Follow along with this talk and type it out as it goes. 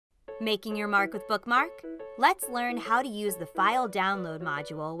Making your mark with Bookmark? Let's learn how to use the File Download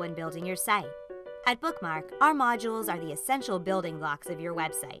module when building your site. At Bookmark, our modules are the essential building blocks of your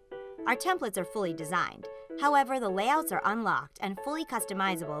website. Our templates are fully designed. However, the layouts are unlocked and fully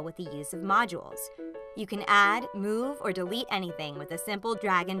customizable with the use of modules. You can add, move, or delete anything with a simple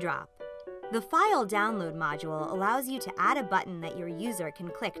drag and drop. The File Download module allows you to add a button that your user can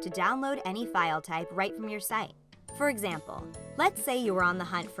click to download any file type right from your site. For example, let's say you are on the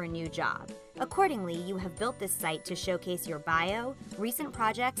hunt for a new job. Accordingly, you have built this site to showcase your bio, recent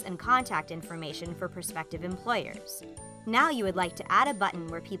projects, and contact information for prospective employers. Now you would like to add a button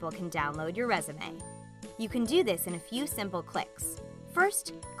where people can download your resume. You can do this in a few simple clicks.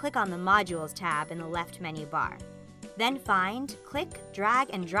 First, click on the Modules tab in the left menu bar. Then find, click, drag,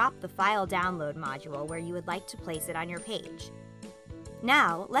 and drop the File Download module where you would like to place it on your page.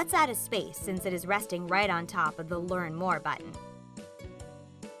 Now, let's add a space since it is resting right on top of the Learn More button.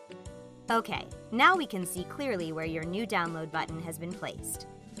 Okay, now we can see clearly where your new download button has been placed.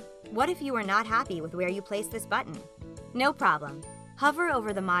 What if you are not happy with where you placed this button? No problem. Hover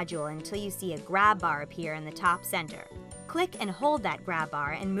over the module until you see a grab bar appear in the top center. Click and hold that grab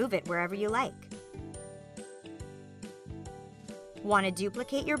bar and move it wherever you like. Want to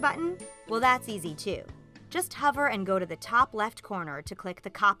duplicate your button? Well, that's easy too. Just hover and go to the top left corner to click the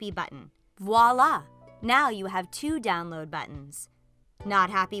Copy button. Voila! Now you have two download buttons. Not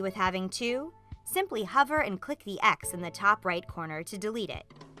happy with having two? Simply hover and click the X in the top right corner to delete it.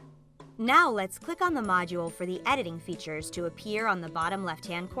 Now let's click on the module for the editing features to appear on the bottom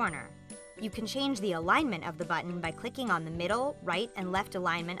left-hand corner. You can change the alignment of the button by clicking on the middle, right, and left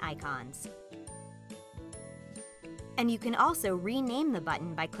alignment icons. And you can also rename the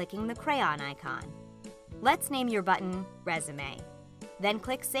button by clicking the crayon icon. Let's name your button Resume. Then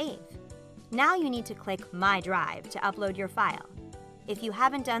click Save. Now you need to click My Drive to upload your file. If you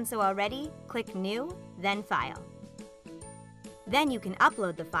haven't done so already, click New, then File. Then you can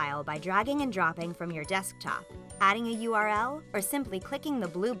upload the file by dragging and dropping from your desktop, adding a URL, or simply clicking the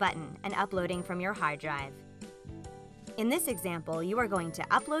blue button and uploading from your hard drive. In this example, you are going to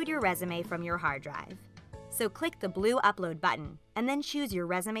upload your resume from your hard drive. So click the blue Upload button, and then choose your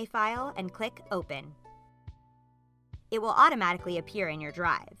resume file and click Open. It will automatically appear in your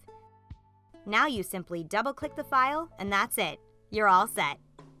drive. Now you simply double-click the file, and that's it. You're all set.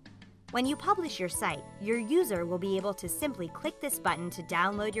 When you publish your site, your user will be able to simply click this button to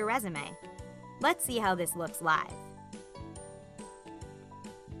download your resume. Let's see how this looks live.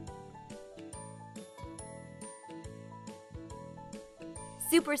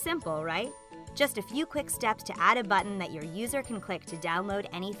 Super simple, right? Just a few quick steps to add a button that your user can click to download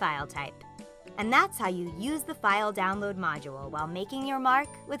any file type. And that's how you use the File Download module while making your mark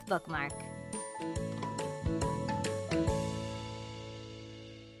with Bookmark.